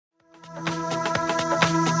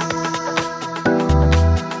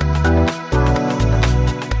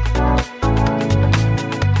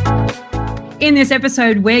In this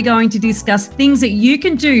episode, we're going to discuss things that you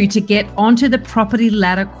can do to get onto the property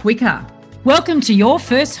ladder quicker. Welcome to Your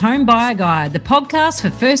First Home Buyer Guide, the podcast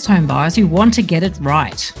for first home buyers who want to get it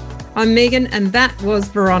right. I'm Megan and that was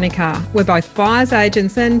Veronica. We're both buyer's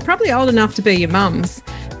agents and probably old enough to be your mums.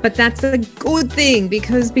 But that's a good thing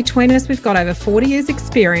because between us, we've got over 40 years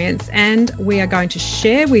experience and we are going to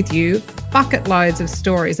share with you bucket loads of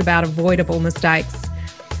stories about avoidable mistakes.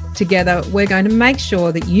 Together, we're going to make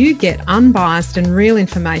sure that you get unbiased and real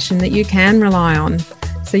information that you can rely on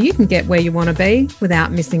so you can get where you want to be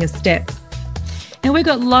without missing a step. Now, we've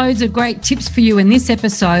got loads of great tips for you in this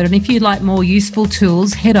episode, and if you'd like more useful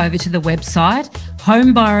tools, head over to the website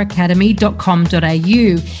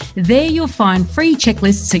homebuyeracademy.com.au. There you'll find free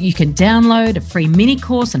checklists that you can download, a free mini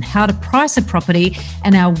course on how to price a property,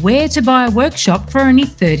 and our Where to Buy workshop for only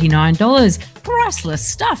 $39. Priceless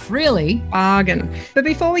stuff, really. Bargain. But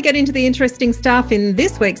before we get into the interesting stuff in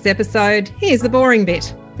this week's episode, here's the boring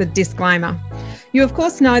bit, the disclaimer. You, of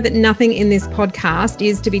course, know that nothing in this podcast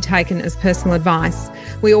is to be taken as personal advice.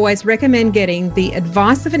 We always recommend getting the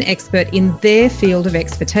advice of an expert in their field of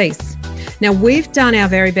expertise. Now, we've done our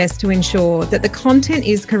very best to ensure that the content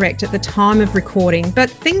is correct at the time of recording, but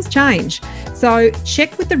things change. So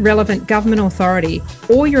check with the relevant government authority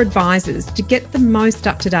or your advisors to get the most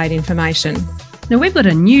up-to-date information. Now, we've got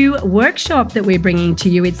a new workshop that we're bringing to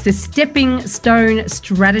you. It's the Stepping Stone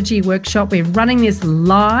Strategy Workshop. We're running this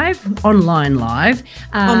online live,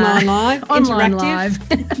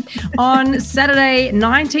 on Saturday,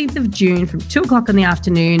 19th of June from 2 o'clock in the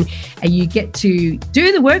afternoon. You get to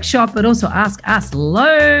do the workshop, but also ask us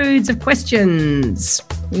loads of questions.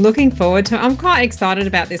 Looking forward to it. I'm quite excited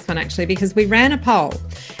about this one actually because we ran a poll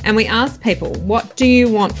and we asked people, what do you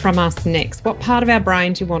want from us next? What part of our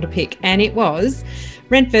brain do you want to pick? And it was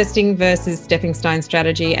rent vesting versus stepping stone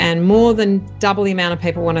strategy, and more than double the amount of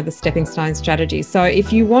people wanted the stepping stone strategy. So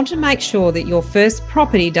if you want to make sure that your first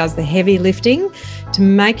property does the heavy lifting to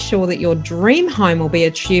make sure that your dream home will be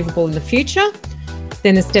achievable in the future,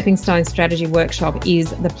 then the Stepping Stone Strategy Workshop is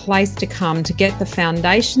the place to come to get the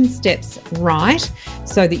foundation steps right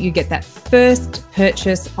so that you get that first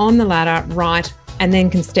purchase on the ladder right and then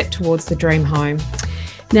can step towards the dream home.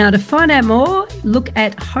 Now, to find out more, look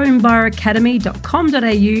at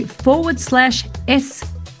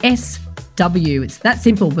homebuyeracademy.com.au/SSW. It's that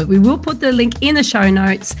simple, but we will put the link in the show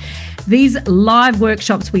notes. These live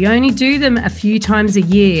workshops, we only do them a few times a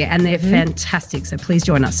year and they're fantastic, so please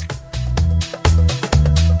join us.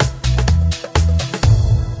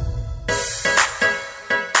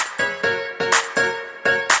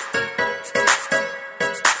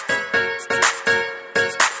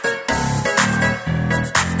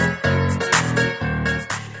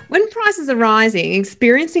 Prices are rising,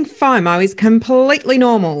 experiencing FOMO is completely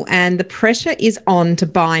normal and the pressure is on to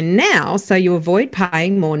buy now so you avoid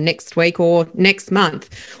paying more next week or next month,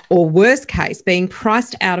 or worst case, being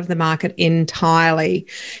priced out of the market entirely.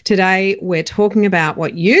 Today, we're talking about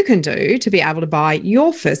what you can do to be able to buy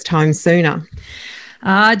your first home sooner.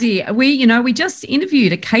 Dear, we just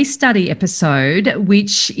interviewed a case study episode,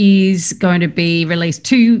 which is going to be released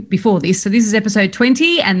before this. So this is episode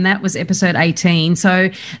 20 and that was episode 18. So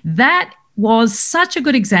that was such a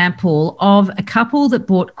good example of a couple that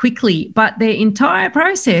bought quickly, but their entire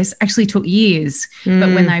process actually took years.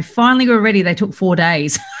 But when they finally were ready, they took 4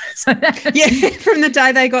 days. From the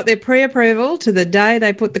day they got their pre-approval to the day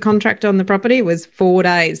they put the contract on the property was 4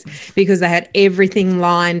 days because they had everything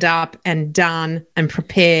lined up and done and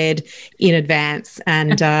prepared in advance,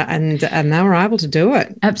 and they were able to do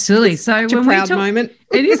it. Absolutely. So it's a proud moment.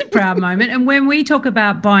 It is a proud moment. And when we talk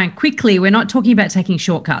about buying quickly, we're not talking about taking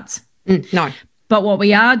shortcuts. No. But what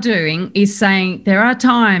we are doing is saying there are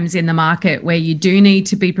times in the market where you do need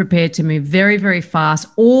to be prepared to move very, very fast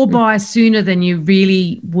or buy sooner than you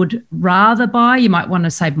really would rather buy. You might want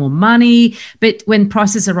to save more money. But when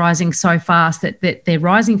prices are rising so fast that they're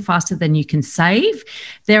rising faster than you can save,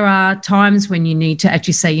 there are times when you need to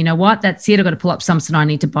actually say, you know what, that's it. I've got to pull up something I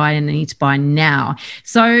need to buy and I need to buy now.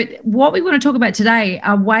 So what we want to talk about today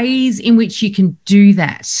are ways in which you can do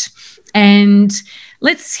that. And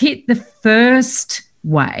let's hit the first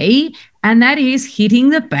way, and that is hitting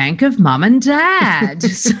the bank of mum and dad.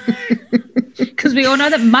 Because we all know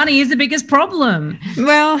that money is the biggest problem.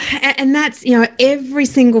 Well, and that's, every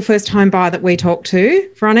single first home buyer that we talk to,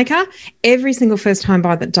 Veronica, every single first home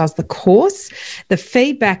buyer that does the course, the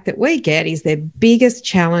feedback that we get is their biggest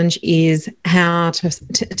challenge is how to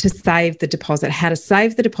save the deposit,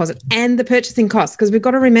 and the purchasing costs. Because we've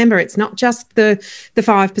got to remember, it's not just the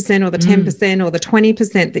 5% or the 10% or the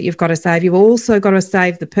 20% that you've got to save. You've also got to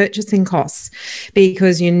save the purchasing costs,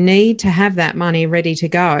 because you need to have that money ready to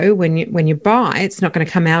go when you buy. It's not going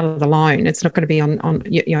to come out of the loan. It's not going to be on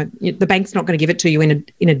the bank's not going to give it to you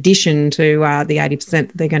in addition to the 80%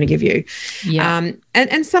 that they're going to give you. Yeah.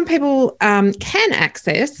 And some people can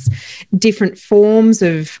access different forms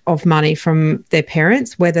of money from their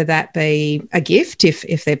parents, whether that be a gift,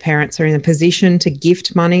 if their parents are in a position to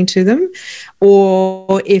gift money to them,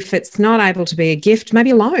 or if it's not able to be a gift,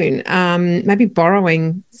 maybe a loan. Maybe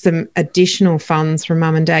borrowing some additional funds from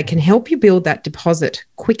mum and dad can help you build that deposit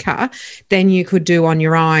quicker than you could do on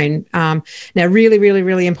your own. Now, really, really,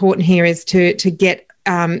 really important here is to get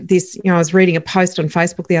this, I was reading a post on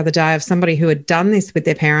Facebook the other day of somebody who had done this with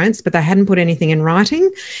their parents, but they hadn't put anything in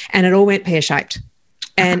writing, and it all went pear-shaped.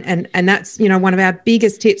 And that's, one of our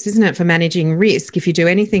biggest tips, isn't it, for managing risk, if you do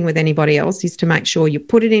anything with anybody else, is to make sure you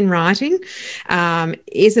put it in writing.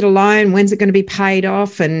 Is it a loan? When's it going to be paid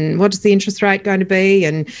off? And what's the interest rate going to be?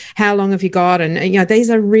 And how long have you got? And,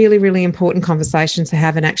 these are really, really important conversations to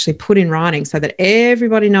have and actually put in writing so that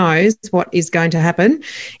everybody knows what is going to happen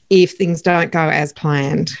if things don't go as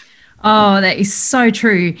planned. Oh, that is so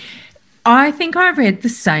true. I think I read the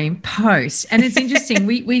same post, and it's interesting.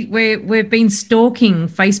 We've been stalking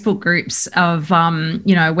Facebook groups of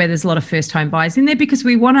where there's a lot of first home buyers in there, because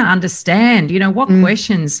we want to understand what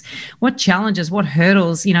questions, what challenges, what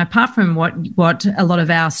hurdles, apart from what a lot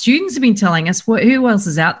of our students have been telling us, who else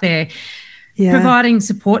is out there providing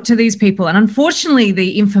support to these people. And unfortunately,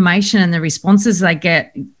 the information and the responses they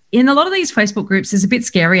get in a lot of these Facebook groups is a bit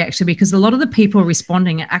scary, actually, because a lot of the people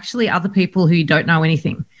responding are actually other people who don't know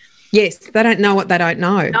anything. Yes, they don't know what they don't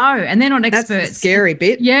know. No, and they're not experts. That's the scary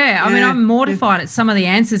bit. Yeah, I mean, I'm mortified at some of the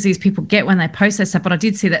answers these people get when they post that stuff, but I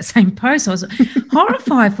did see that same post. I was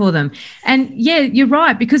horrified for them. And, yeah, you're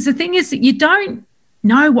right, because the thing is that you don't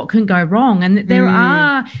know what can go wrong, and there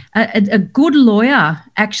are a good lawyer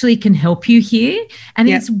actually can help you here, and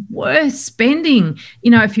it's worth spending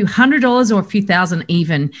a few $100s or a few thousand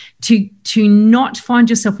even to not find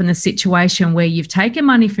yourself in the situation where you've taken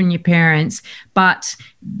money from your parents but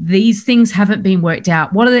these things haven't been worked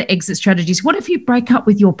out. What are the exit strategies? What if you break up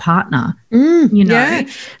with your partner?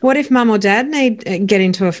 What if mum or dad get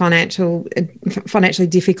into a financially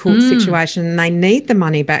difficult situation and they need the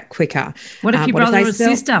money back quicker? What if your brother or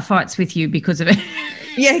sister fights with you because of it?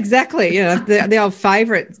 Yeah, exactly. The old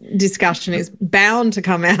favourite discussion is bound to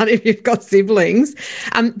come out if you've got siblings.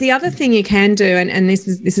 The other thing you can do, and this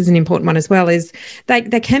is an important one as well, is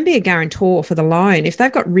they can be a guarantor for the loan. If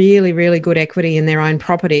they've got really, really good equity in their own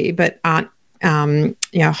property but aren't don't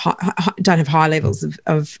have high levels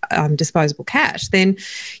of disposable cash, then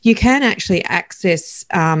you can actually access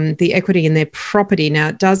the equity in their property. Now,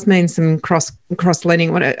 it does mean some cross lending,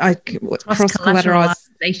 cross collateralization.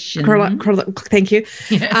 Thank you.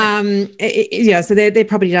 So their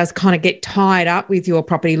property does kind of get tied up with your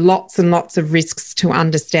property. Lots and lots of risks to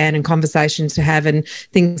understand and conversations to have and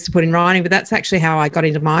things to put in writing. But that's actually how I got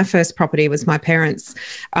into my first property. Was my parents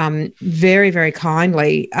very, very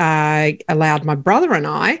kindly allowed my brother and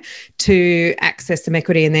I to access some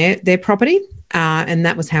equity in their property. And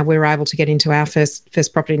that was how we were able to get into our first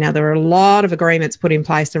property. Now, there were a lot of agreements put in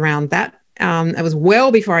place around that. It was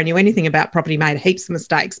well before I knew anything about property, made heaps of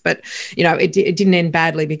mistakes, but, it didn't end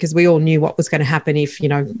badly because we all knew what was going to happen if,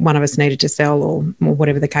 one of us needed to sell or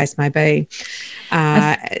whatever the case may be.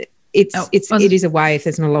 It is a way if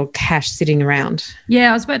there's not a lot of cash sitting around. Yeah,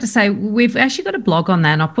 I was about to say, we've actually got a blog on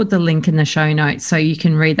that, and I'll put the link in the show notes so you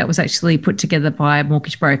can read. That was actually put together by a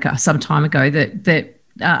mortgage broker some time ago that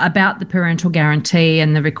about the parental guarantee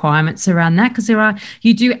and the requirements around that, because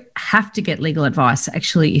you do have to get legal advice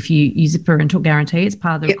actually if you use a parental guarantee. It's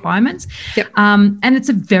part of the requirements. And it's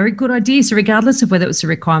a very good idea. So regardless of whether it's a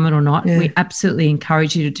requirement or not, we absolutely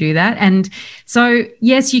encourage you to do that. And so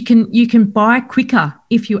yes, you can buy quicker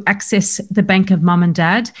if you access the bank of mum and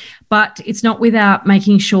dad, but it's not without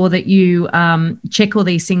making sure that you check all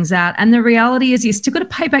these things out. And the reality is you've still got to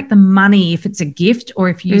pay back the money if it's a gift or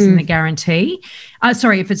if you're using the guarantee.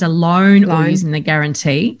 If it's a loan or using the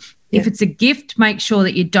guarantee. If it's a gift, make sure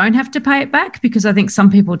that you don't have to pay it back, because I think some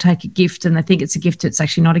people take a gift and they think it's a gift. It's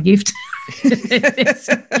actually not a gift. So,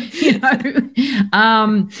 be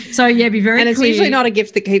very clear. And it's usually not a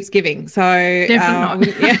gift that keeps giving. So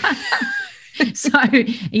definitely not. So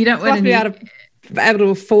you don't want to be able to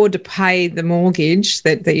afford to pay the mortgage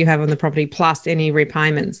that you have on the property, plus any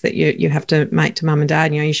repayments that you have to make to mum and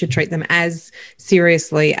dad. You should treat them as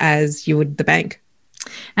seriously as you would the bank.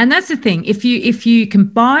 And that's the thing. If you can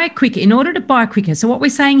buy quicker, in order to buy quicker, so what we're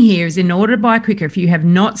saying here is in order to buy quicker, if you have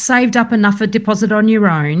not saved up enough a deposit on your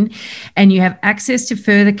own and you have access to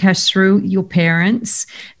further cash through your parents,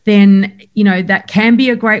 then, that can be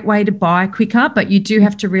a great way to buy quicker, but you do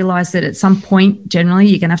have to realize that at some point, generally,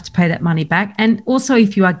 you're going to have to pay that money back. And also,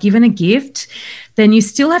 if you are given a gift, then you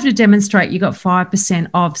still have to demonstrate you got 5%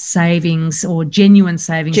 of savings or genuine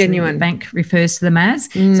savings. The bank refers to them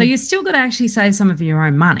as. So you still got to actually save some of your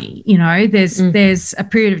own money. There's a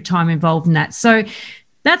period of time involved in that. So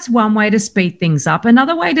that's one way to speed things up.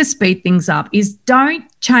 Another way to speed things up is don't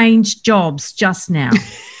change jobs just now.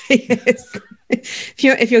 Yes.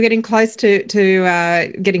 If you're getting close to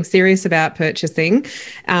getting serious about purchasing,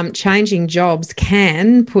 changing jobs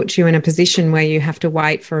can put you in a position where you have to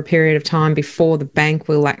wait for a period of time before the bank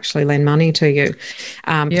will actually lend money to you,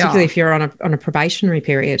 particularly if you're on a probationary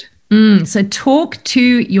period. So talk to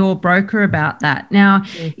your broker about that. Now,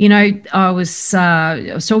 I was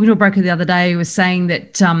talking to a broker the other day who was saying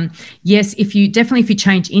that, yes, if you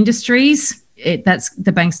change industries, that's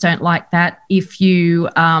the banks don't like that. If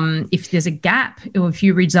there's a gap or if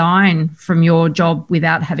you resign from your job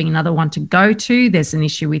without having another one to go to, there's an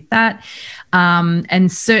issue with that.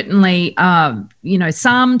 And certainly,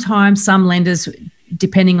 sometimes some lenders,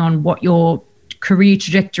 depending on what your career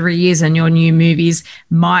trajectory is and your new move is,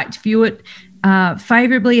 might view it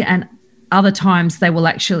favorably, and other times it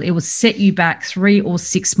will set you back 3 or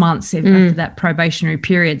 6 months after that probationary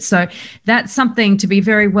period. So that's something to be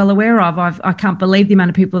very well aware of. I can't believe the amount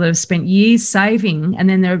of people that have spent years saving and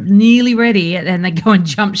then they're nearly ready and they go and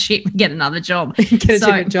jump ship and get another job. Get a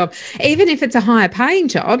different job. Even if it's a higher paying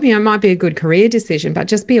job, it might be a good career decision, but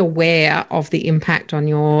just be aware of the impact on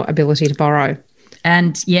your ability to borrow.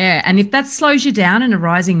 And if that slows you down in a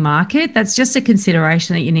rising market, that's just a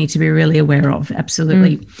consideration that you need to be really aware of.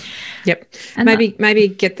 Absolutely. Yep. And maybe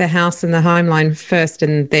get the house and the home loan first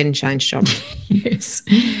and then change jobs. Yes.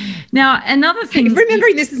 Now, another thing.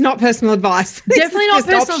 Remembering this is not personal advice. Definitely not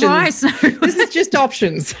personal advice. This is just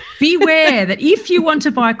options. Beware that if you want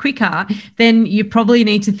to buy quicker, then you probably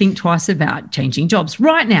need to think twice about changing jobs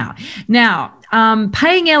right now. Now,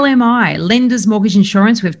 paying LMI, Lenders Mortgage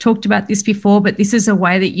Insurance, we've talked about this before, but this is a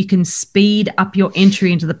way that you can speed up your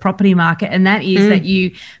entry into the property market, and that is that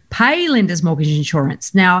you pay Lenders Mortgage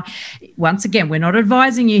Insurance. Now, once again, we're not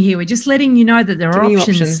advising you here. We're just letting you know that there are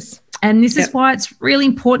options. And this is why it's really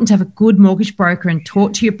important to have a good mortgage broker and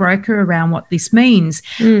talk to your broker around what this means.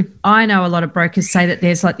 I know a lot of brokers say that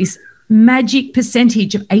there's like this magic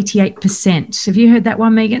percentage of 88%. Have you heard that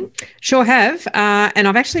one, Megan? Sure have. And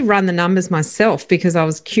I've actually run the numbers myself because I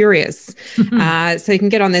was curious. So you can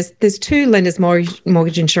get on, there's 2 lenders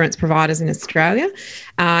mortgage insurance providers in Australia,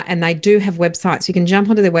 and they do have websites. You can jump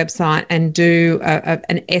onto their website and do get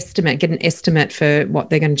an estimate for what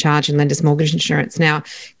they're going to charge in lenders mortgage insurance. Now,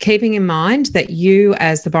 keeping in mind that you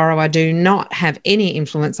as the borrower do not have any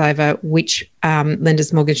influence over which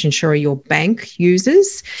lenders mortgage insurer your bank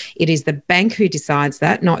uses. It is the bank who decides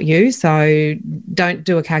that, not you. So don't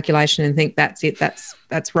do a calculation and think that's it, that's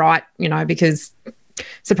right, because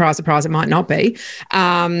surprise, surprise, it might not be.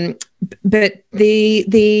 But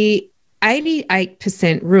the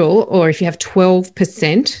 88% rule, or if you have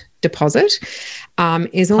 12% deposit,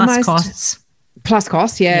 is plus almost costs. Plus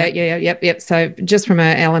costs, yep. So just from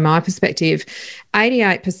a LMI perspective,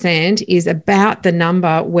 88% is about the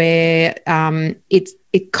number where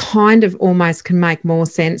it kind of almost can make more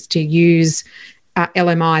sense to use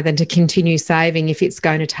LMI than to continue saving if it's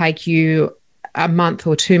going to take you a month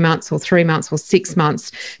or 2 months or 3 months or 6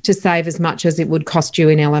 months to save as much as it would cost you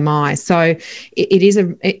in LMI. So it is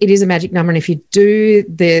a magic number, and if you do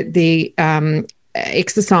the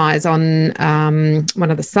exercise on one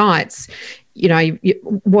of the sites,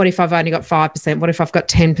 what if I've only got 5%? What if I've got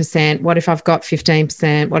 10%? What if I've got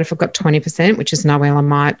 15%? What if I've got 20%, which is no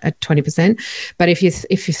LMI at 20%? But if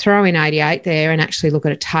you throw in 88 there and actually look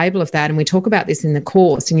at a table of that, and we talk about this in the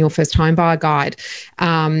course, in your first home buyer guide,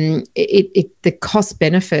 the cost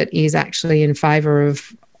benefit is actually in favour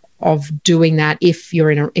of doing that if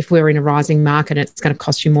we're in a rising market, and it's going to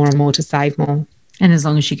cost you more and more to save more. And as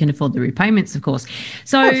long as you can afford the repayments, of course.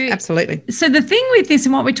 So absolutely. So the thing with this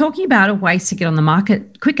and what we're talking about are ways to get on the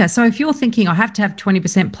market quicker. So if you're thinking I have to have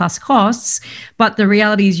 20% plus costs, but the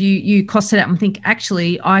reality is you cost it out and think,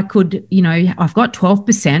 actually, I could, I've got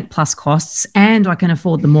 12% plus costs and I can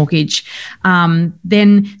afford the mortgage,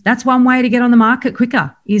 then that's one way to get on the market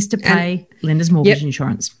quicker is to pay Lenders Mortgage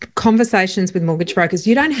Insurance. Conversations with mortgage brokers.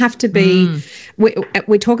 You don't have to be,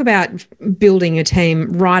 we talk about building a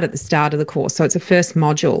team right at the start of the course. So it's a first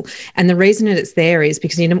module. And the reason that it's there is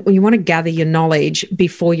because you want to gather your knowledge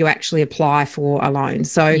before you actually apply for a loan.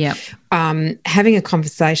 So having a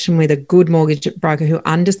conversation with a good mortgage broker who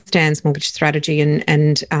understands mortgage strategy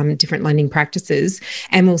and different lending practices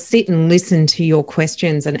and will sit and listen to your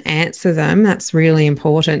questions and answer them, that's really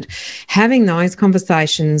important. Having those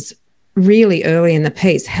conversations really early in the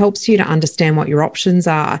piece helps you to understand what your options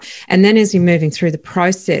are. And then as you're moving through the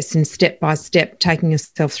process and step by step, taking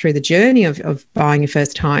yourself through the journey of buying your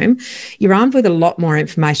first home, you're armed with a lot more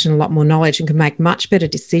information, a lot more knowledge, and can make much better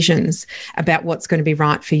decisions about what's going to be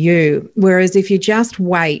right for you. Whereas if you just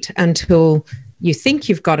wait until you think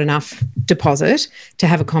you've got enough deposit to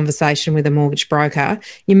have a conversation with a mortgage broker,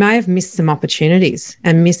 you may have missed some opportunities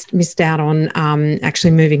and missed out on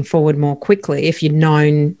actually moving forward more quickly if you'd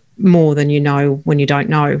known more than you know when you don't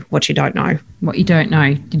know what you don't know. What you don't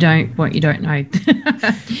know. What you don't know.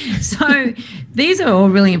 So these are all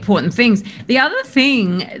really important things. The other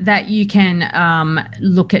thing that you can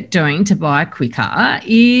look at doing to buy quicker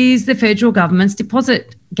is the federal government's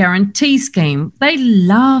deposit guarantee scheme. They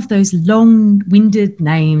love those long-winded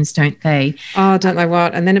names, don't they? Oh, don't they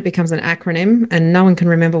what? And then it becomes an acronym and no one can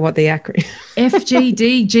remember what the acronym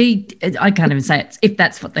FGDG, I can't even say it if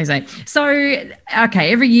that's what they say. So,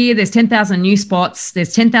 okay, every year there's 10,000 new spots.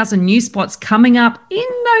 There's 10,000 new spots coming up in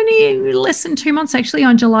only less than 2 months, actually,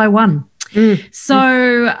 on July 1.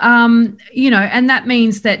 So, and that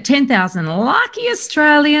means that 10,000 lucky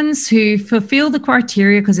Australians who fulfill the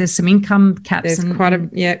criteria, because there's some income caps. There's quite a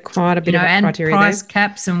bit of criteria price there.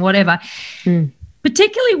 Caps and whatever.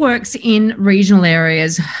 Particularly works in regional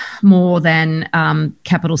areas more than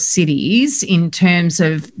capital cities in terms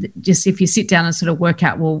of just if you sit down and sort of work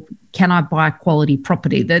out, well, can I buy a quality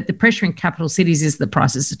property? The pressure in capital cities is the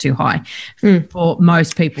prices are too high for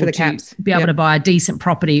most people to be able to buy a decent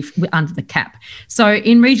property under the cap. So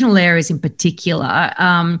in regional areas in particular,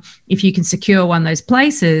 if you can secure one of those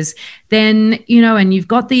places, then, and you've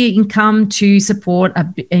got the income to support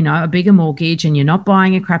a bigger mortgage and you're not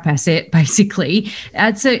buying a crap asset, basically,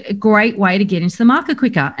 that's a great way to get into the market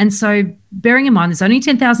quicker. And so bearing in mind there's only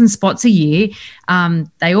 10,000 spots a year,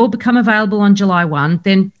 they all become available on July 1,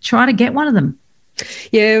 then try to get one of them.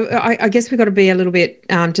 Yeah, I guess we've got to be a little bit,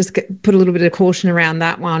 put a little bit of caution around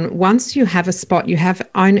that one. Once you have a spot, you have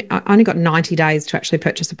only got 90 days to actually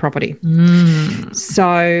purchase a property.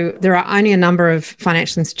 So there are only a number of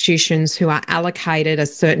financial institutions who are allocated a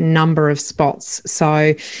certain number of spots.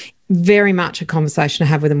 So very much a conversation to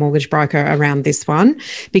have with a mortgage broker around this one,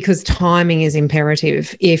 because timing is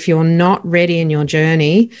imperative. If you're not ready in your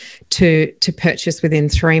journey to purchase within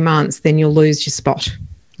 3 months, then you'll lose your spot.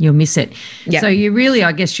 You'll miss it. Yep. So you really,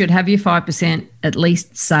 I guess, should have your 5% at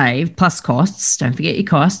least saved, plus costs. Don't forget your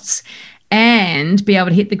costs, and be able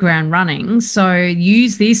to hit the ground running. So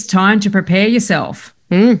use this time to prepare yourself.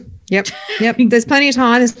 Yep. There's plenty of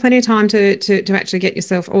time. There's plenty of time to actually get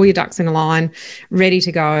yourself all your ducks in a line, ready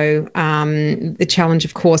to go. The challenge,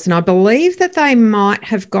 of course, and I believe that they might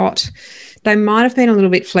have been a little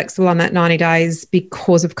bit flexible on that 90 days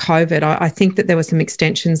because of COVID. I think that there were some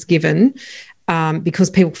extensions given because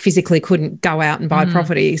people physically couldn't go out and buy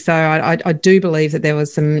property. So I do believe that there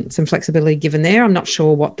was some flexibility given there. I'm not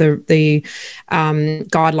sure what the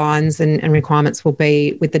guidelines and requirements will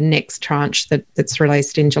be with the next tranche that's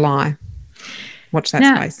released in July. Watch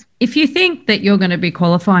that space. If you think that you're going to be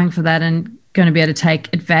qualifying for that and going to be able to take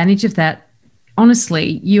advantage of that,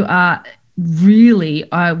 honestly, you are really,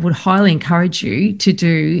 I would highly encourage you to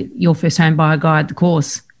do your First Home Buyer Guide, the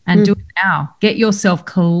course. And do it now. Get yourself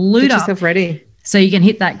clued up. Get yourself ready. So you can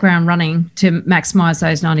hit that ground running to maximise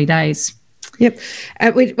those 90 days. Yep.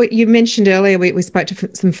 You mentioned earlier we spoke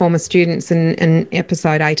to some former students in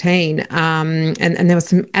episode 18 and there were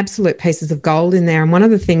some absolute pieces of gold in there. And one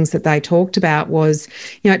of the things that they talked about was,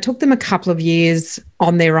 it took them a couple of years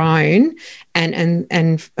on their own and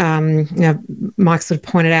Mike sort of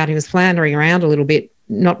pointed out he was floundering around a little bit,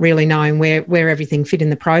 not really knowing where everything fit in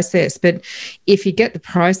the process. But if you get the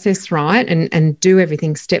process right and do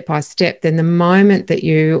everything step by step, then the moment that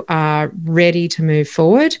you are ready to move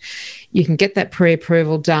forward, you can get that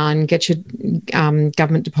pre-approval done, get your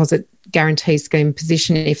government deposit guarantee scheme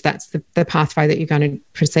position if that's the pathway that you're going to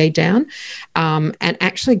proceed down, and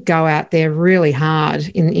actually go out there really hard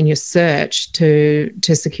in your search to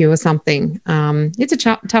secure something. It's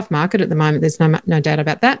a tough market at the moment. There's no doubt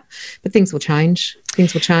about that, but things will change. I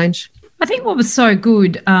think what was so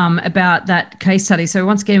good about that case study, so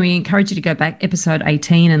once again, we encourage you to go back episode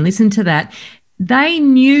 18 and listen to that. They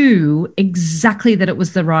knew exactly that it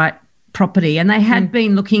was the right property, and they had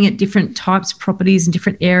been looking at different types of properties in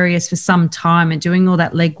different areas for some time and doing all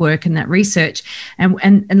that legwork and that research.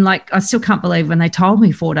 And like, I still can't believe when they told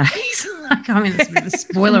me 4 days. Like, I mean, it's a bit of a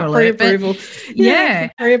spoiler alert. Pre-approval. Yeah.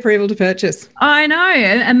 Pre-approval to purchase. I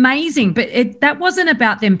know. Amazing. But that wasn't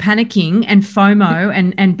about them panicking and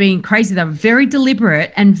FOMO and being crazy. They were very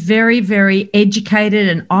deliberate and very, very educated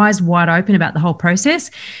and eyes wide open about the whole process.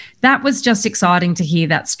 That was just exciting to hear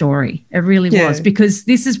that story. It really was, because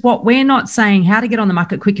this is what we're not saying. How to get on the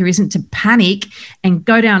market quicker isn't to panic and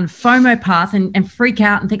go down FOMO path and freak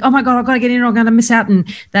out and think, oh my God, I've got to get in or I'm going to miss out. And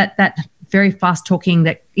that very fast talking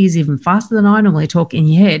that is even faster than I normally talk in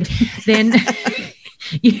your head, then,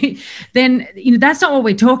 that's not what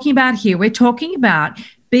we're talking about here. We're talking about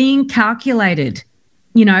being calculated,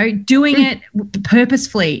 doing it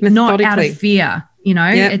purposefully, not out of fear.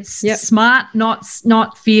 It's smart,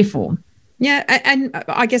 not fearful. Yeah, and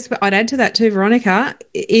I guess what I'd add to that too, Veronica,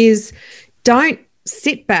 is don't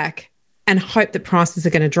sit back and hope that prices are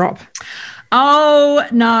going to drop. Oh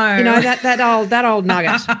no! That old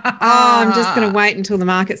nugget. I'm just going to wait until the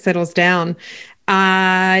market settles down.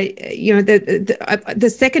 The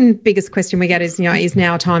second biggest question we get is now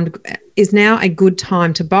a good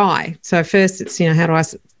time to buy? So first, it's how do I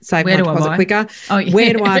save my deposit quicker? Oh, yeah.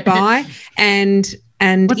 Where do I buy? And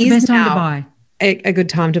what's the best time to buy? A good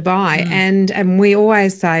time to buy. And we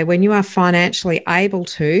always say when you are financially able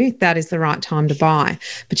to, that is the right time to buy.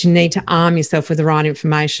 But you need to arm yourself with the right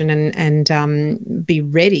information and be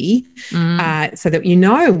ready so that you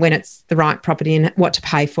know when it's the right property and what to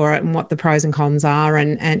pay for it and what the pros and cons are,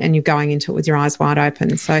 and you're going into it with your eyes wide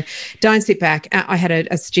open. So don't sit back. I had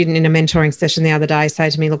a student in a mentoring session the other day say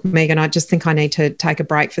to me, look, Megan, I just think I need to take a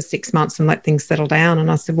break for 6 months and let things settle down. And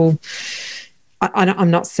I said, well, I'm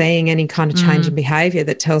not seeing any kind of change in behaviour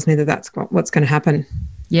that tells me that that's what's going to happen.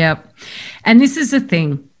 Yeah. And this is the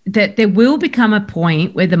thing, that there will become a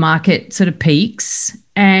point where the market sort of peaks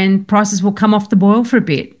and prices will come off the boil for a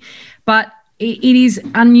bit. But it is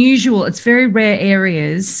unusual. It's very rare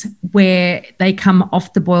areas where they come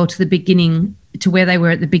off the boil to the beginning, to where they were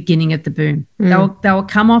at the beginning of the boom. They'll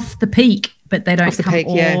come off the peak, but they don't come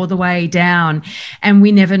all the way down. And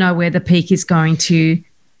we never know where the peak is going to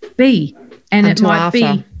be. And it might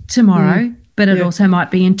be tomorrow, but it also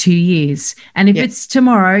might be in 2 years. And if it's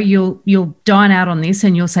tomorrow, you'll dine out on this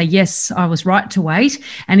and you'll say, yes, I was right to wait.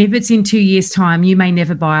 And if it's in 2 years' time, you may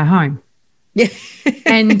never buy a home. Yeah.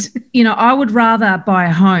 And, I would rather buy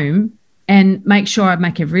a home and make sure I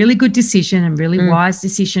make a really good decision and really wise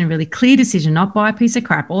decision, really clear decision, not buy a piece of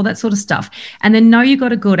crap, all that sort of stuff. And then know you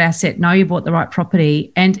got a good asset, know you bought the right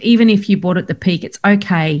property. And even if you bought at the peak, it's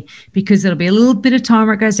okay, because there'll be a little bit of time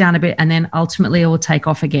where it goes down a bit and then ultimately it will take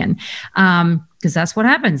off again. Because that's what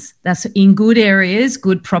happens. That's in good areas,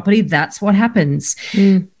 good property, that's what happens.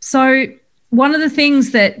 So one of the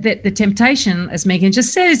things that the temptation, as Megan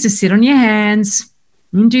just said, is to sit on your hands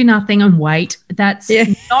and do nothing and wait. That's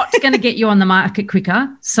not going to get you on the market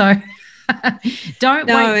quicker. So don't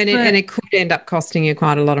wait. And it could end up costing you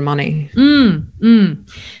quite a lot of money.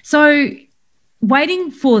 So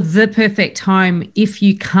waiting for the perfect home, if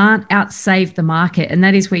you can't outsave the market, and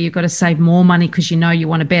that is where you've got to save more money because you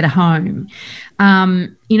want a better home.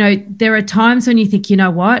 There are times when you think, you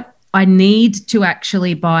know what? I need to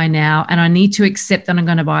actually buy now, and I need to accept that I'm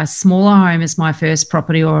going to buy a smaller home as my first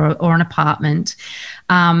property or an apartment,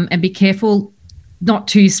 and be careful, not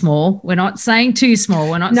too small. We're not saying too small.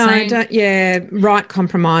 We're not saying right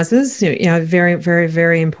compromises. Very, very,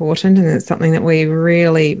 very important, and it's something that we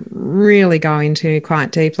really, really go into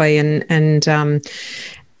quite deeply, and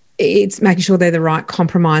it's making sure they're the right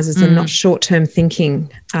compromises and not short-term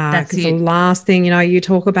thinking. That's it. The last thing, you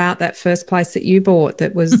talk about that first place that you bought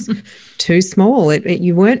that was too small.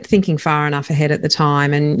 You weren't thinking far enough ahead at the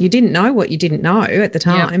time, and you didn't know what you didn't know at the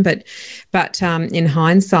time. Yep. But in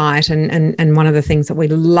hindsight, and one of the things that we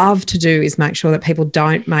love to do is make sure that people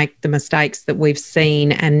don't make the mistakes that we've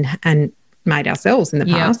seen and made ourselves in the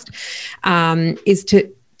past, is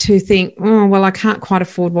to think, oh, well, I can't quite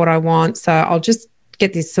afford what I want, so I'll just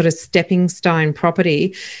get this sort of stepping stone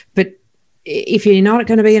property. But if you're not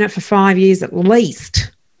going to be in it for 5 years at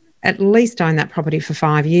least own that property for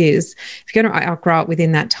 5 years. If you're going to outgrow it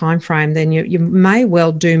within that time frame, then you may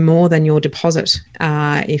well do more than your deposit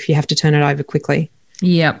if you have to turn it over quickly.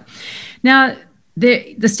 Yep. Now,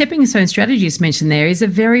 the stepping stone strategy you mentioned there is a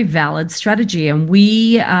very valid strategy, and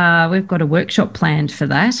we've got a workshop planned for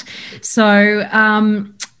that. So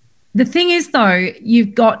The thing is, though,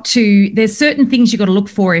 there's certain things you've got to look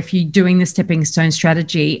for if you're doing the stepping stone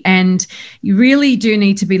strategy. And you really do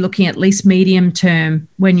need to be looking at least medium term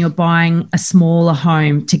when you're buying a smaller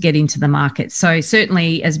home to get into the market. So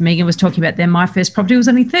certainly, as Megan was talking about there, my first property was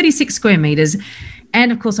only 36 square metres.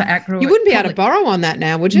 And of course, I outgrew it. You wouldn't be able to borrow on that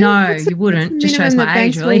now, would you? No, you wouldn't. Just shows my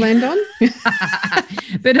age, really. Lend on?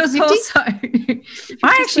 But it was also,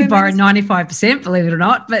 I actually borrowed 95%, believe it or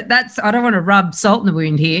not. But I don't want to rub salt in the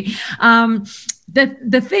wound here.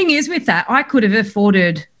 The thing is with that, I could have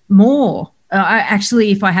afforded more.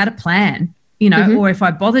 Actually, if I had a plan, or if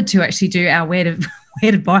I bothered to actually do our where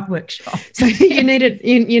to buy workshop. So you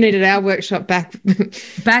needed our workshop back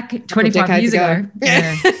 25 years ago.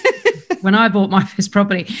 Yeah. When I bought my first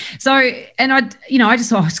property. So, and I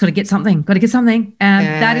just thought, I just got to get something. That is not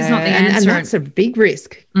the answer. And that's a big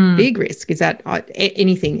risk. Big risk is that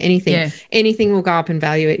anything will go up in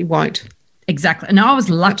value. It won't. Exactly. And I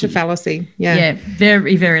was lucky. Such a fallacy. Yeah. Yeah,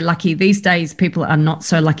 very, very lucky. These days, people are not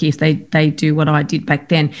so lucky if they do what I did back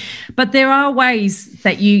then. But there are ways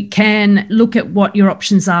that you can look at what your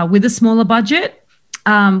options are with a smaller budget.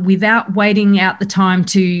 Without waiting out the time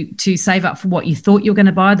to save up for what you thought you were going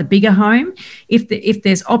to buy, the bigger home. If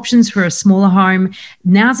there's options for a smaller home,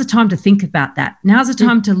 now's the time to think about that. Now's the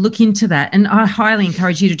time to look into that. And I highly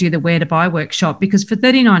encourage you to do the Where to Buy workshop, because for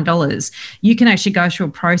 $39, you can actually go through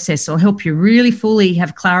a process that will help you really fully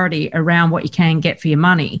have clarity around what you can get for your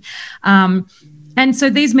money. And so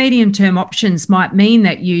these medium-term options might mean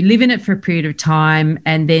that you live in it for a period of time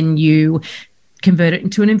and then you convert it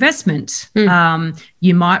into an investment.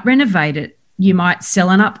 You might renovate it. You might sell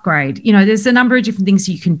and upgrade. There's a number of different things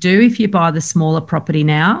you can do if you buy the smaller property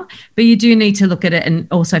now, but you do need to look at it and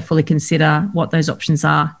also fully consider what those options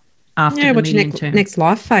are after the medium term. Next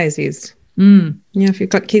life phase is. If you've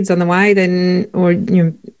got kids on the way, then, or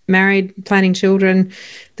you're married, planning children,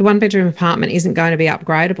 the one-bedroom apartment isn't going to be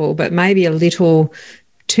upgradable, but maybe a little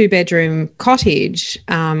two-bedroom cottage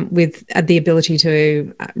with the ability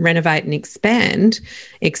to renovate and extend,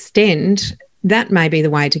 that may be the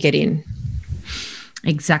way to get in.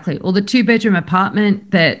 Exactly. Or the two-bedroom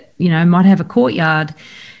apartment that, might have a courtyard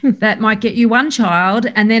that might get you one child,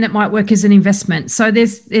 and then it might work as an investment. So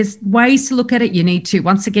there's ways to look at it. You need to,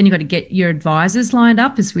 once again, you've got to get your advisors lined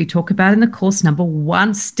up, as we talk about in the course.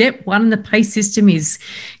 Step one in the PACE system is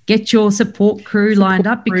get your support crew lined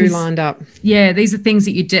up. Yeah, these are things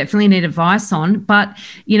that you definitely need advice on. But,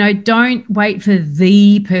 don't wait for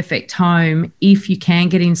the perfect home if you can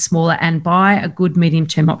get in smaller and buy a good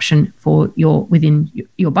medium-term option for within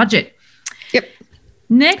your budget. Yep.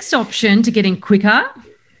 Next option to get in quicker.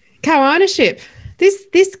 Co-ownership.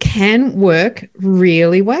 This can work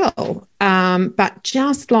really well, but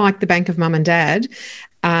just like the bank of mum and dad,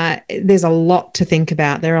 there's a lot to think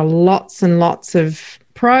about. There are lots and lots of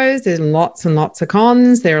pros, there's lots and lots of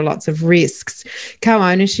cons, there are lots of risks.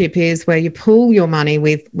 Co-ownership is where you pool your money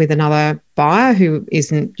with another buyer who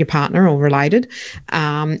isn't your partner or related,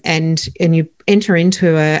 and you enter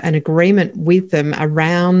into an agreement with them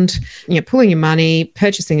around pooling your money,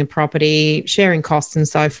 purchasing a property, sharing costs and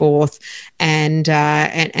so forth, and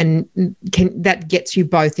that gets you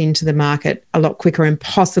both into the market a lot quicker and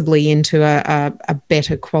possibly into a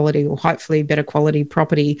better quality, or hopefully better quality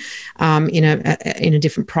property in a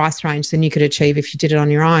different price range than you could achieve if you did it on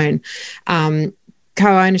your own.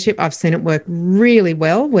 Co-ownership, I've seen it work really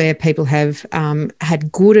well where people have had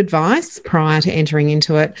good advice prior to entering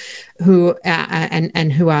into it, who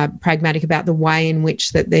are pragmatic about the way in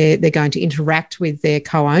which that they're going to interact with their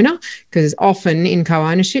co-owner, because often in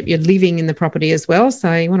co-ownership you're living in the property as well,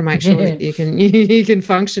 so you want to make sure that you can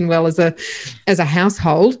function well as a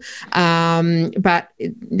household. But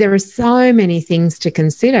there are so many things to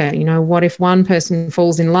consider. What if one person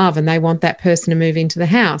falls in love and they want that person to move into the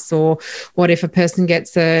house, or what if a person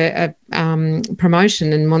gets a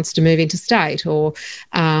promotion and wants to move interstate, or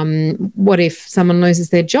what if someone loses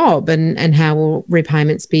their job, and how will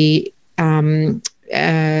repayments be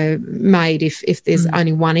made if there's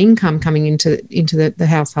only one income coming into the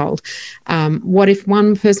household? What if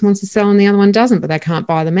one person wants to sell and the other one doesn't, but they can't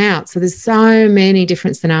buy them out? So there's so many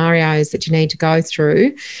different scenarios that you need to go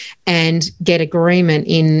through and get agreement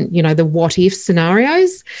in, the what if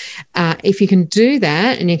scenarios. If you can do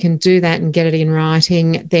that and get it in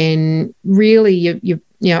writing, then really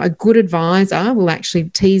a good advisor will actually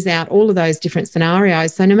tease out all of those different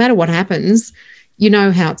scenarios. So no matter what happens,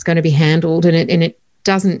 how it's going to be handled, and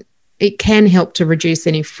it can help to reduce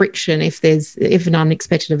any friction if an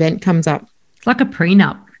unexpected event comes up. It's like a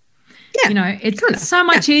prenup. Yeah. It's so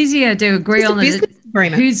much easier to agree on a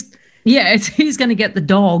agreement. Who's going to get the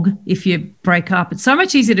dog if you break up. It's so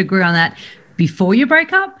much easier to agree on that before you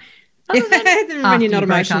break up other than when you're after not you broke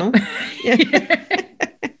emotional. up. Yeah.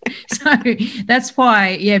 So that's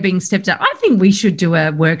why, being stepped up. I think we should do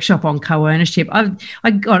a workshop on co-ownership.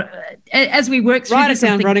 I got, as we work through Write this, it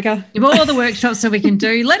down, Veronica. of all the workshops that we can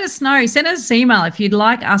do, let us know. Send us an email if you'd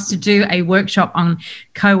like us to do a workshop on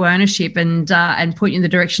co-ownership and point you in the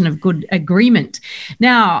direction of good agreement.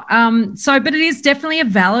 Now, but it is definitely a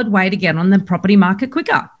valid way to get on the property market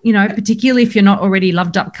quicker, particularly if you're not already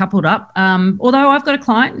loved up, coupled up. Although I've got a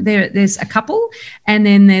client, there's a couple, and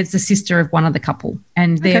then there's the sister of one of the couple,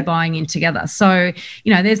 and they're buying in together. So,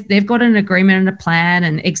 they've got an agreement and a plan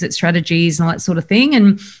and exit strategies and all that sort of thing.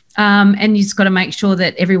 And you just got to make sure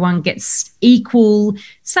that everyone gets equal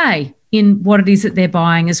say in what it is that they're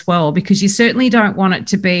buying as well, because you certainly don't want it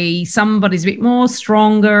to be somebody's a bit more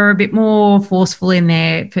stronger, a bit more forceful in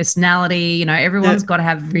their personality. Everyone's got to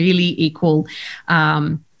have really equal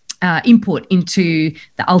input into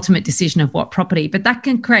the ultimate decision of what property, but that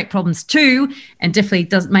can create problems too, and definitely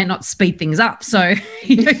may not speed things up. So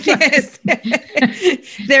yes,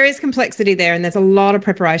 there is complexity there, and there's a lot of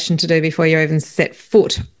preparation to do before you even set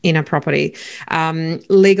foot in a property.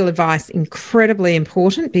 Legal advice, incredibly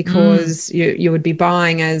important, because you would be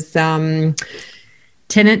buying as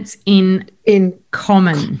tenants in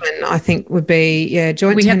common. I think would be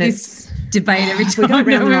joint tenants. Debate every time. We got it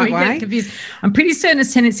around the right way. Confused. I'm pretty certain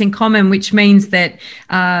it's tenants in common, which means that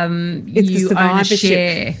you own a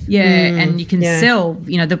share, and you can sell.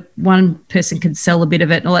 The one person can sell a bit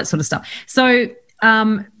of it and all that sort of stuff. So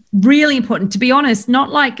really important, to be honest. Not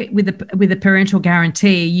like with a parental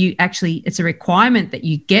guarantee, it's a requirement that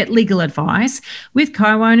you get legal advice. With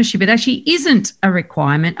co-ownership, it actually isn't a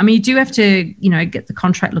requirement. I mean, you do have to get the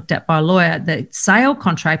contract looked at by a lawyer, the sale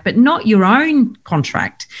contract, but not your own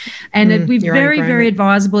contract. And it'd be very, very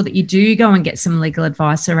advisable that you do go and get some legal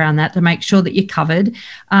advice around that to make sure that you're covered,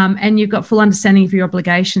 and you've got full understanding of your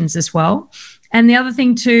obligations as well. And the other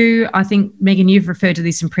thing too, I think, Megan, you've referred to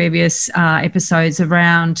this in previous episodes,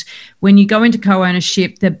 around when you go into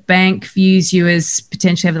co-ownership, the bank views you as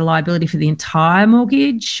potentially having the liability for the entire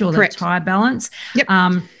mortgage or the entire balance.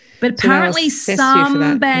 Yep. But apparently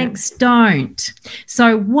some banks don't.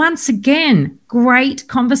 So once again, great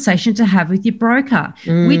conversation to have with your broker.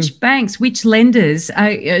 Which banks, which lenders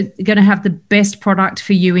are going to have the best product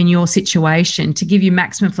for you in your situation to give you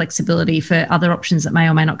maximum flexibility for other options that may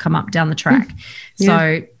or may not come up down the track.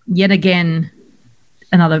 So yet again,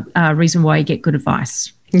 another reason why you get good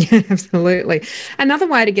advice. Yeah, absolutely. Another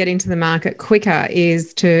way to get into the market quicker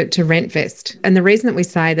is to rent vest. And the reason that we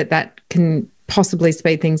say that can possibly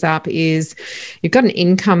speed things up is you've got an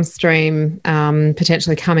income stream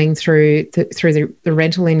potentially coming through the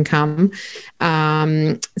rental income.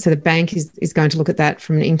 So the bank is going to look at that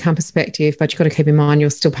from an income perspective, but you've got to keep in mind you're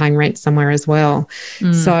still paying rent somewhere as well.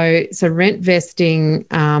 So rent vesting,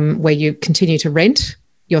 where you continue to rent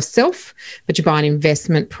yourself, but you buy an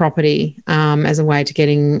investment property as a way to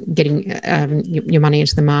getting your money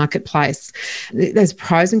into the marketplace. There's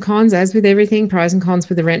pros and cons, as with everything, pros and cons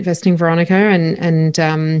with the rent vesting, Veronica, and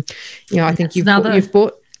I think you've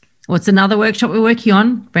bought. What's another workshop we're working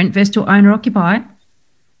on? Rent vest or owner occupy.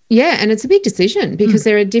 Yeah, and it's a big decision because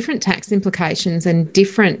there are different tax implications and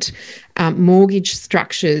different mortgage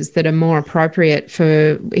structures that are more appropriate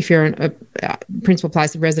for if you're in a principal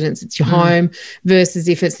place of residence, it's your home, versus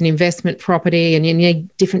if it's an investment property, and you need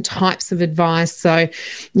different types of advice. So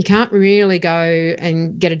you can't really go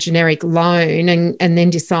and get a generic loan and then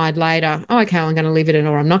decide later, I'm going to live in it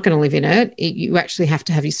or I'm not going to live in it. You actually have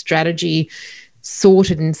to have your strategy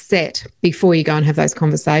sorted and set before you go and have those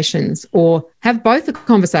conversations, or have both the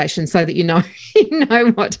conversations so that you know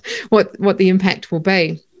what the impact will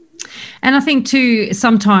be. And I think too,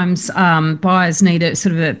 sometimes buyers need a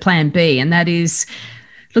sort of a plan B, and that is,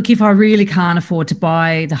 look, if I really can't afford to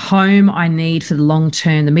buy the home I need for the long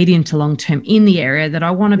term, the medium to long term in the area that I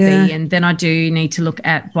want to be, and then I do need to look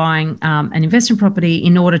at buying an investment property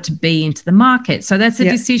in order to be into the market. So that's a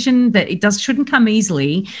decision that shouldn't come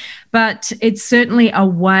easily, but it's certainly a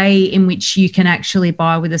way in which you can actually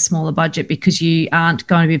buy with a smaller budget, because you aren't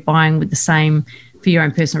going to be buying with the same for your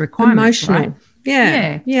own personal requirements. Emotional.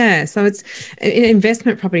 Right? Yeah. So it's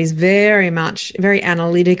investment property is very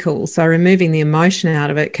analytical. So removing the emotion out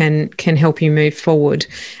of it can help you move forward,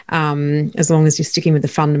 as long as you're sticking with the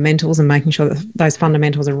fundamentals and making sure that those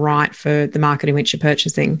fundamentals are right for the market in which you're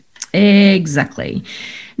purchasing. Exactly.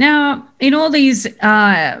 Now, in all these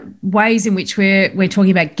ways in which we're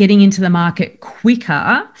talking about getting into the market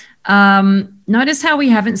quicker, notice how we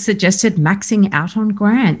haven't suggested maxing out on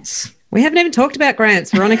grants. We haven't even talked about grants,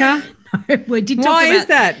 Veronica. We did talk Why about, is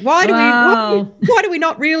that? Why do we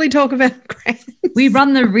not really talk about grants? we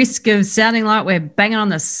run the risk of sounding like we're banging on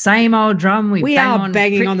the same old drum. We are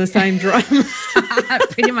banging on the same drum.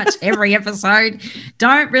 Pretty much every episode.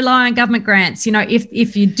 Don't rely on government grants. You know,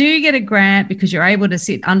 if you do get a grant because you're able to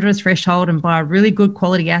sit under a threshold and buy a really good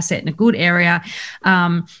quality asset in a good area,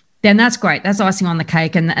 then that's great. That's icing on the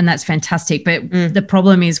cake, and that's fantastic. But the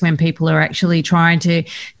problem is when people are actually trying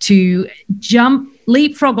to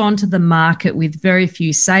leapfrog onto the market with very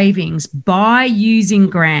few savings by using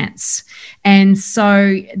grants. And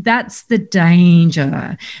so that's the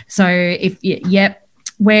danger. So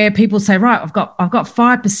where people say, right, I've got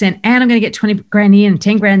 5% and I'm going to get 20 grand here and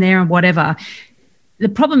 10 grand there and whatever. The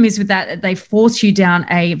problem is with that, they force you down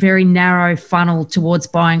a very narrow funnel towards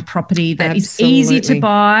buying property that is easy to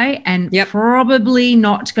buy and probably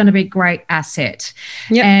not going to be a great asset.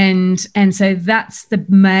 Yep. And so that's the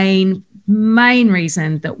main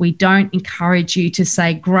reason that we don't encourage you to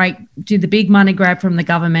say, great, do the big money grab from the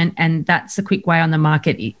government and that's the quick way on the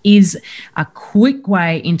market. It is a quick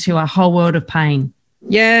way into a whole world of pain.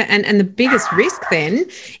 Yeah, and the biggest risk then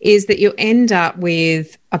is that you end up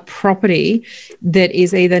with a property that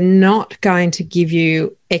is either not going to give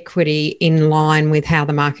you equity in line with how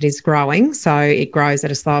the market is growing, so it grows at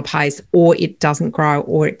a slower pace, or it doesn't grow,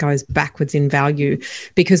 or it goes backwards in value,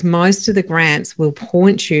 because most of the grants will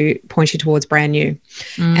point you towards brand new,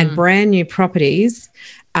 and brand new properties.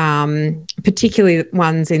 Particularly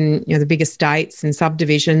ones in the big estates and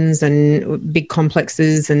subdivisions and big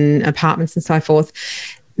complexes and apartments and so forth,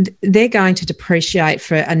 they're going to depreciate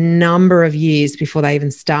for a number of years before they even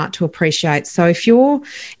start to appreciate. So if you're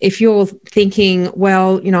thinking,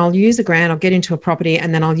 well, I'll use a grant, I'll get into a property,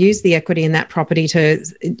 and then I'll use the equity in that property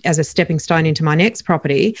as a stepping stone into my next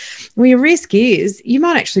property, well, your risk is you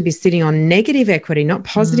might actually be sitting on negative equity, not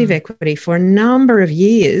positive equity, for a number of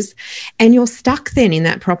years, and you're stuck then in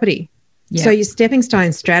that property. Yeah. So your stepping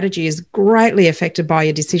stone strategy is greatly affected by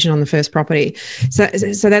your decision on the first property. So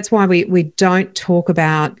that's why we don't talk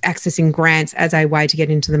about accessing grants as a way to get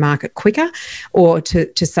into the market quicker or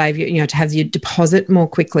to save you, to have your deposit more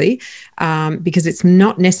quickly, because it's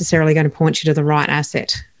not necessarily going to point you to the right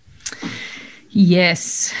asset.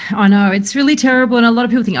 Yes, I know. It's really terrible. And a lot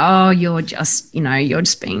of people think, oh, you're just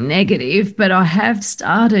being negative. But I have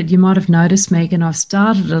started, you might have noticed, Megan, I've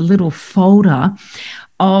started a little folder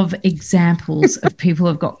of examples of people who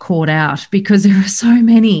have got caught out, because there are so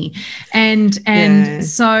many. And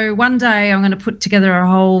so one day I'm going to put together a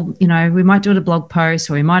whole, we might do it a blog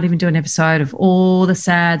post, or we might even do an episode of all the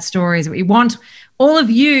sad stories that we want all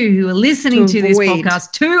of you who are listening to this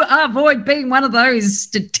podcast to avoid being one of those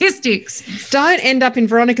statistics. Don't end up in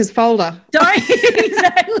Veronica's folder. Don't,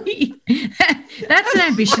 exactly. That's an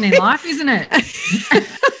ambition in life, isn't it?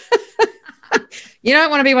 You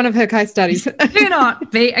don't want to be one of her case studies. Do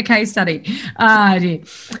not be a case study. Dear.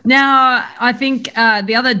 Now, I think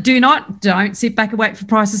the other don't sit back and wait for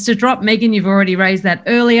prices to drop. Megan, you've already raised that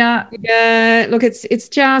earlier. Yeah, look, it's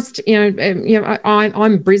just,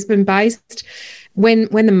 I'm Brisbane based. When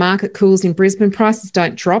the market cools in Brisbane, prices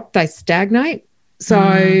don't drop, they stagnate. So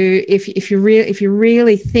if you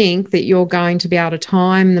really think that you're going to be able to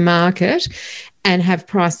time the market and have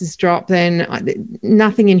prices drop, then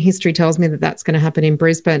nothing in history tells me that that's going to happen in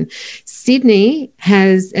Brisbane. Sydney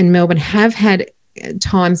and Melbourne have had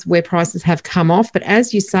times where prices have come off, but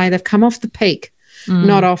as you say, they've come off the peak,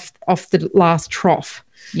 not off the last trough.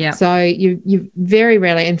 Yeah. So you very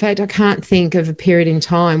rarely, in fact, I can't think of a period in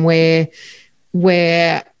time where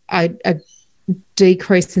a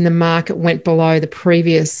decrease in the market went below the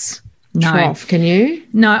previous trough. Can you?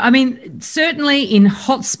 No, I mean, certainly in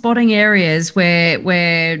hot spotting areas where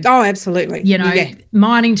oh, absolutely,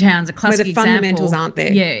 mining towns, a classic example. Where the fundamentals aren't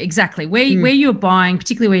there. Yeah, exactly. Where you're buying,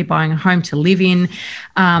 particularly where you're buying a home to live in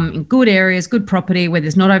good areas, good property where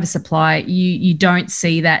there's not oversupply, you don't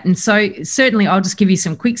see that. And so certainly I'll just give you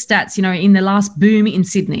some quick stats, in the last boom in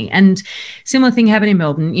Sydney, and similar thing happened in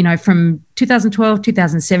Melbourne, from 2012,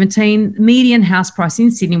 2017, median house price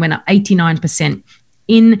in Sydney went up 89%.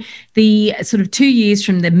 In the sort of 2 years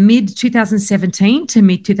from the mid-2017 to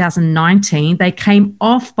mid-2019, they came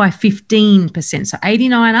off by 15%. So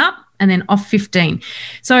 89 up and then off 15.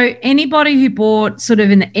 So anybody who bought sort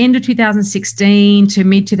of in the end of 2016 to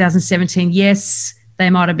mid-2017, yes, they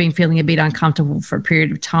might have been feeling a bit uncomfortable for a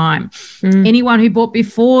period of time. Anyone who bought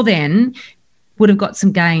before then would have got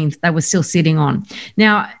some gains they were still sitting on.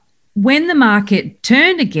 Now, when the market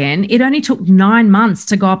turned again, it only took 9 months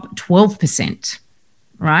to go up 12%.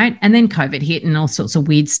 right? And then COVID hit and all sorts of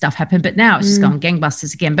weird stuff happened, but now it's just gone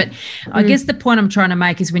gangbusters again. But I guess the point I'm trying to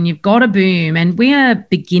make is when you've got a boom, and we are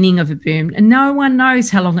beginning of a boom, and no one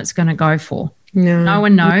knows how long it's going to go for. No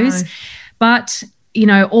one knows. But, you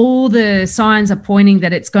know, all the signs are pointing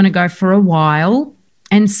that it's going to go for a while.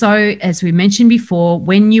 And so, as we mentioned before,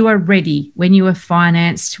 when you are ready, when you are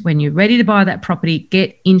financed, when you're ready to buy that property,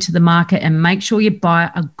 get into the market and make sure you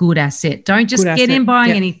buy a good asset. Don't just get in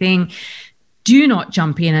buying anything. Do not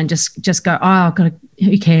jump in and just go, I've got to,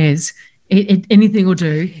 who cares? Anything will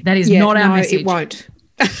do. That is not our message. It won't.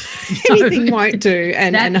 Anything won't do,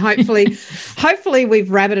 and hopefully we've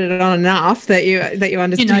rabbited it on enough that you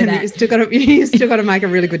understand that you still got to make a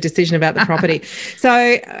really good decision about the property.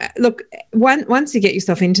 So look, once you get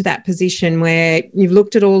yourself into that position where you've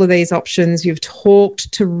looked at all of these options, you've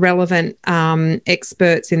talked to relevant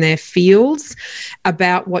experts in their fields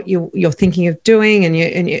about what you're thinking of doing,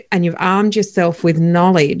 and you've armed yourself with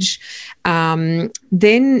knowledge, then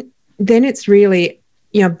it's really,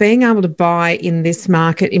 you know, being able to buy in this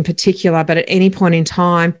market in particular, but at any point in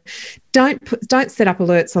time, don't set up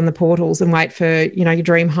alerts on the portals and wait for, you know, your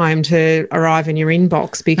dream home to arrive in your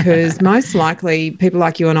inbox, because most likely people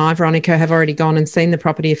like you and I, Veronica, have already gone and seen the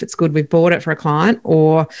property. If it's good, we've bought it for a client,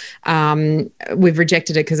 or we've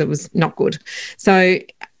rejected it because it was not good. So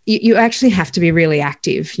you actually have to be really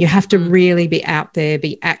active. You have to really be out there,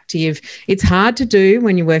 be active. It's hard to do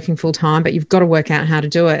when you're working full time, but you've got to work out how to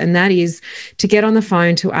do it. And that is to get on the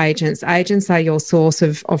phone to agents. Agents are your source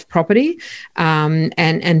of property,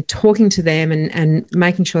 and talking to them and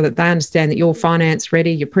making sure that they understand that you're finance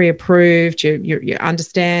ready, you're pre-approved, you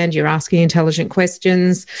understand, you're asking intelligent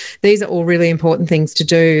questions. These are all really important things to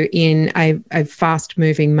do in a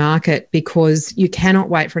fast-moving market, because you cannot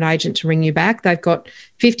wait for an agent to ring you back. They've got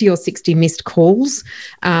 50 or 60 missed calls,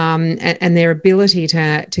 and their ability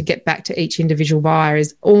to get back to each individual buyer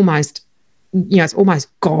is almost, you know, it's almost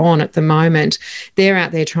gone at the moment. They're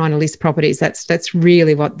out there trying to list properties. That's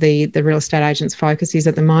really what the real estate agent's focus is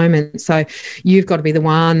at the moment. So you've got to be the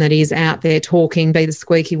one that is out there talking, be the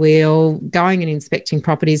squeaky wheel, going and inspecting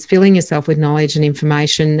properties, filling yourself with knowledge and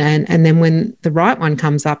information, and then when the right one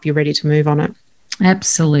comes up, you're ready to move on it.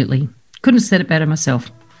 Absolutely. Couldn't have said it better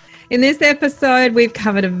myself. In this episode, we've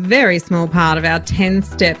covered a very small part of our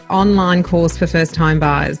 10-step online course for first-time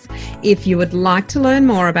buyers. If you would like to learn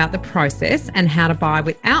more about the process and how to buy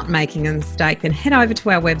without making a mistake, then head over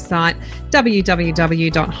to our website,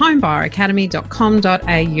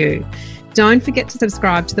 www.homebuyeracademy.com.au. Don't forget to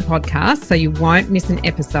subscribe to the podcast so you won't miss an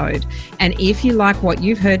episode. And if you like what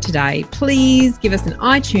you've heard today, please give us an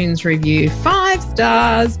iTunes review. 5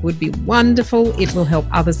 stars would be wonderful. It will help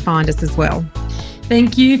others find us as well.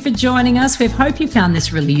 Thank you for joining us. We hope you found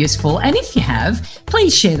this really useful. And if you have,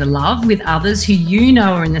 please share the love with others who you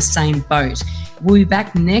know are in the same boat. We'll be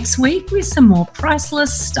back next week with some more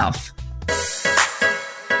priceless stuff.